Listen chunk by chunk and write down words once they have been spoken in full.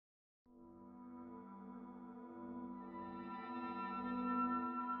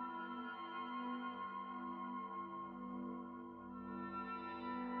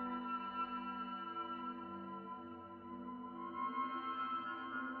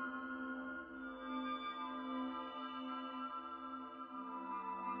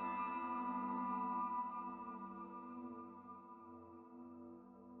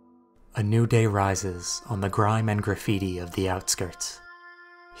A new day rises on the grime and graffiti of the Outskirts.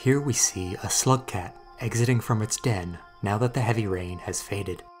 Here we see a slug cat exiting from its den now that the heavy rain has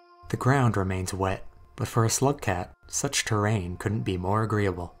faded. The ground remains wet, but for a slug cat, such terrain couldn't be more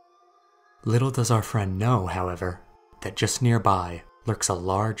agreeable. Little does our friend know, however, that just nearby lurks a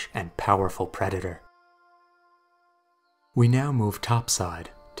large and powerful predator. We now move topside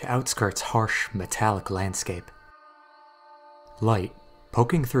to Outskirts' harsh, metallic landscape. Light,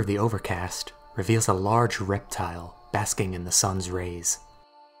 poking through the overcast, reveals a large reptile basking in the sun's rays.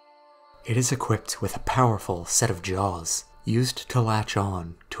 It is equipped with a powerful set of jaws used to latch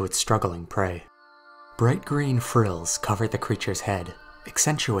on to its struggling prey. Bright green frills cover the creature's head,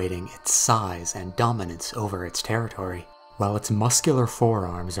 accentuating its size and dominance over its territory, while its muscular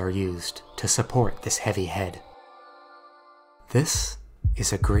forearms are used to support this heavy head. This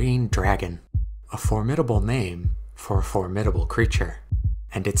is a green dragon, a formidable name for a formidable creature,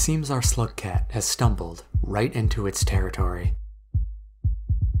 and it seems our slug cat has stumbled right into its territory.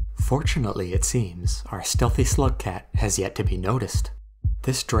 Fortunately, it seems, our stealthy slug cat has yet to be noticed.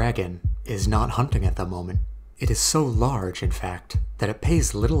 This dragon is not hunting at the moment. It is so large, in fact, that it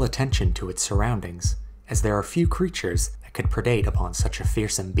pays little attention to its surroundings, as there are few creatures that could predate upon such a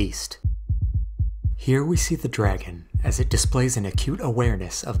fearsome beast. Here we see the dragon as it displays an acute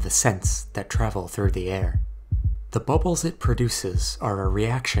awareness of the scents that travel through the air. The bubbles it produces are a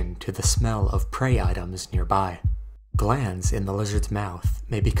reaction to the smell of prey items nearby. Glands in the lizard's mouth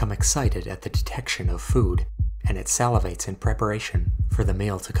may become excited at the detection of food, and it salivates in preparation for the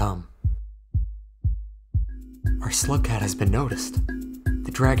meal to come. Our slug cat has been noticed.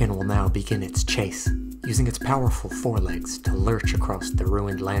 The dragon will now begin its chase, using its powerful forelegs to lurch across the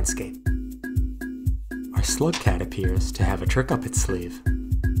ruined landscape. Our slug cat appears to have a trick up its sleeve.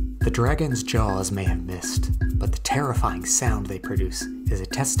 The dragon's jaws may have missed, but the terrifying sound they produce is a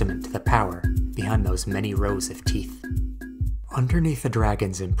testament to the power behind those many rows of teeth. Underneath the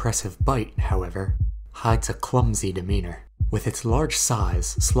dragon's impressive bite, however, hides a clumsy demeanor, with its large size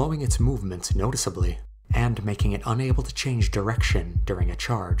slowing its movements noticeably, and making it unable to change direction during a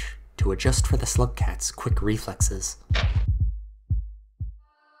charge to adjust for the slug cat's quick reflexes.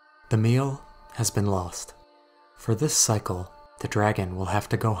 The meal has been lost. For this cycle, the dragon will have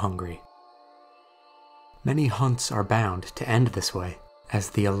to go hungry. Many hunts are bound to end this way,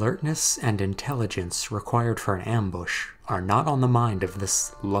 as the alertness and intelligence required for an ambush are not on the mind of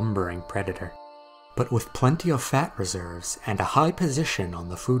this lumbering predator. But with plenty of fat reserves and a high position on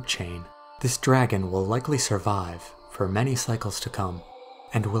the food chain, this dragon will likely survive for many cycles to come,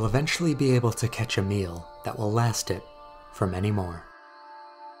 and will eventually be able to catch a meal that will last it for many more.